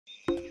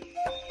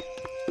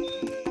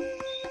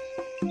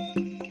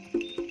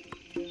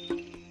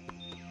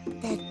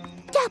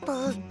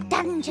double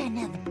dungeon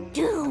of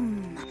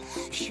doom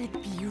should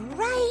be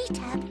right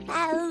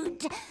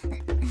about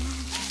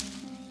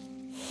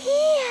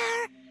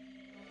here.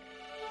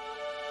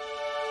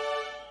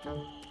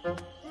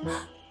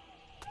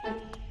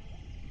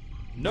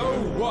 No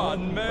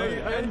one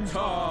may enter.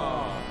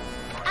 Aha!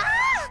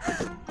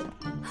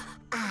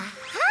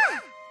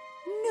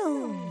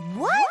 No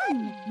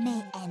one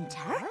may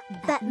enter,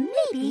 but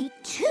maybe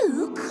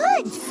two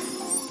could.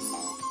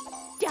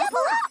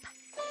 Double up.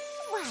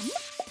 1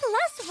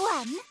 plus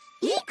 1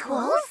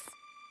 equals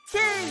 2.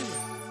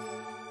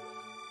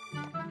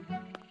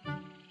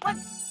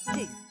 1,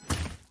 2.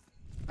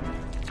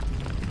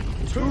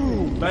 Two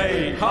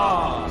may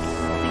pass.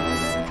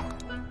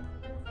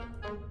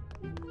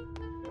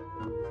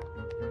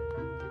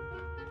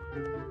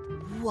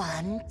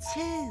 1,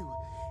 2.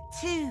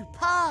 2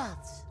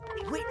 paths.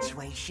 Which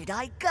way should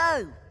I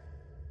go?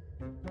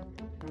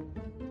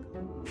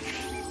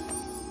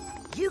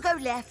 You go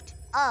left,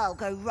 I'll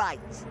go right.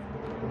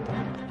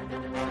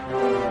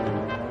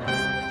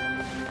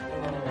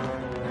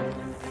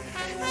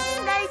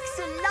 Snakes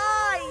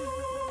alive!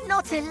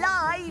 Not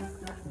alive!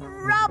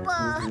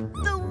 Rubber!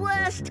 The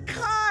worst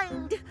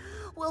kind!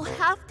 We'll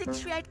have to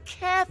tread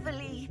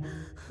carefully.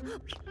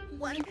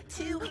 1,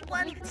 2,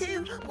 1,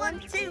 2, 1,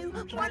 2,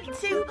 1,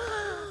 2.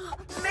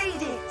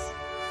 Made it!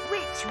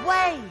 Which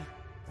way?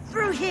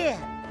 Through here.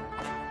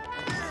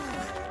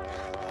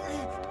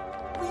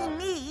 We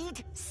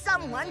need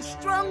someone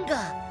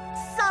stronger,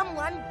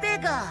 someone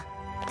bigger.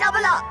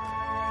 Double up.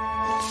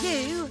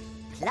 2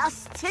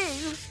 plus 2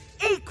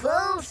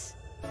 equals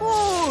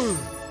 4.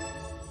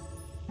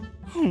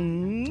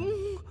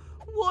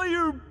 Why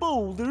are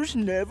boulders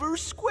never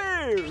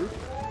square?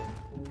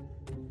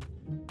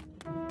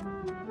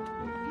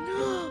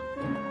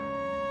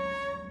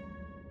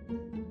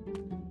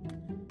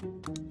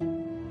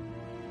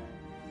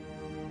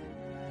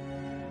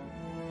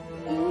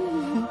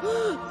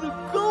 The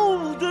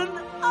golden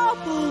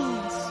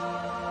apples!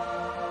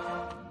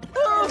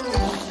 Oh,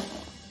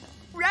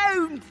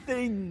 round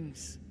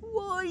things!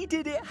 Why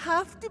did it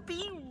have to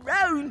be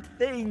round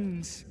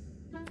things?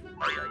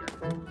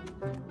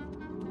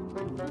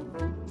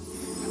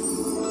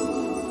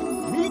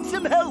 Need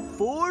some help,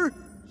 4?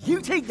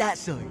 You take that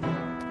side.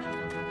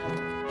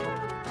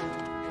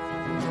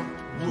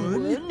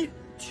 1,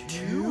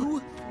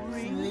 2,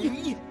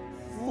 3,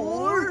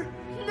 4,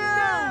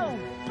 now!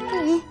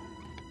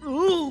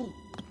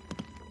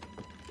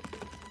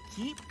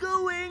 Keep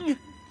going.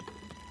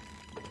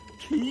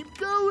 Keep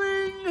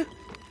going.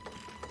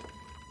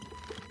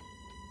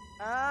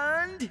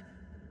 And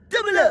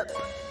double up.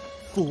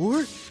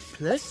 4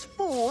 plus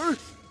 4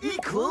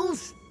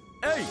 equals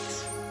 8.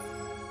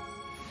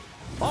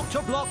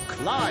 Octoblock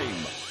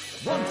climb.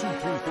 1, 2,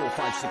 3, 4,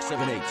 5, 6,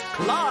 7, 8.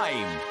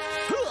 Climb.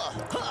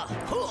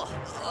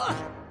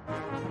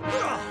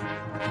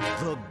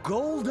 the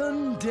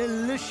golden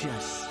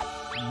delicious.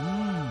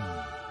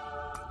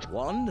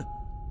 1.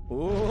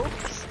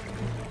 Oops.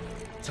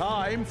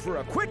 Time for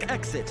a quick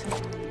exit.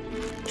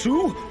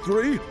 2,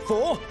 3,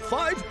 4,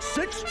 5,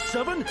 6,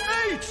 7,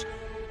 8.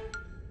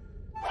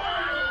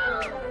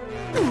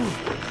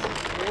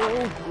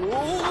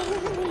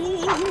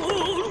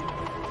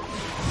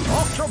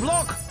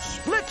 Octoblock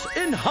split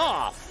in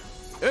half.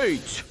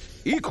 8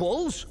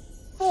 equals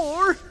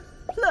 4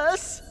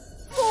 plus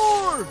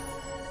 4.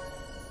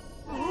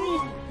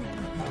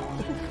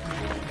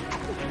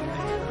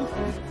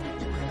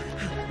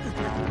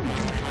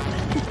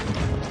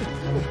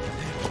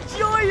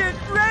 Giant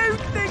round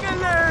thing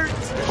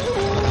alert!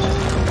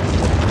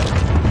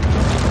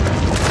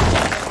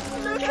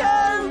 Look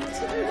out!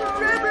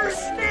 River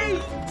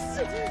snakes!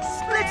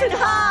 Split in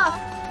half!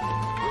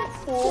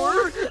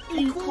 4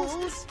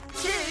 equals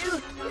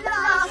 2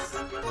 plus 2.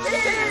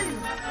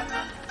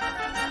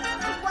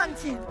 1,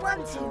 2,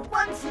 1, 2,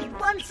 1, 2,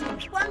 1, 2,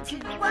 1, 2,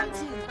 1, 2.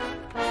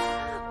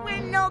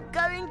 We're not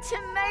going to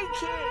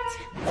make it.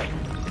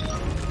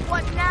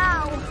 What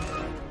now?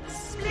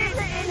 Split it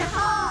in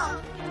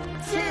half.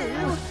 2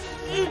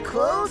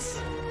 equals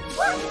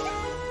 1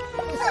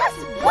 plus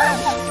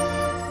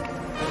 1.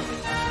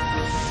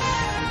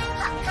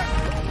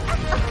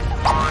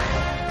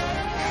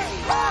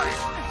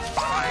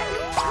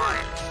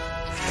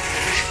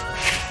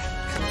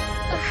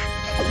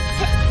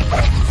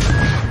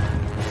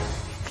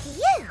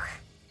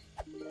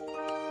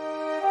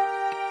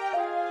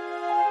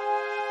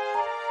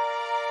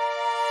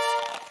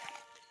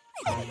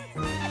 Phew!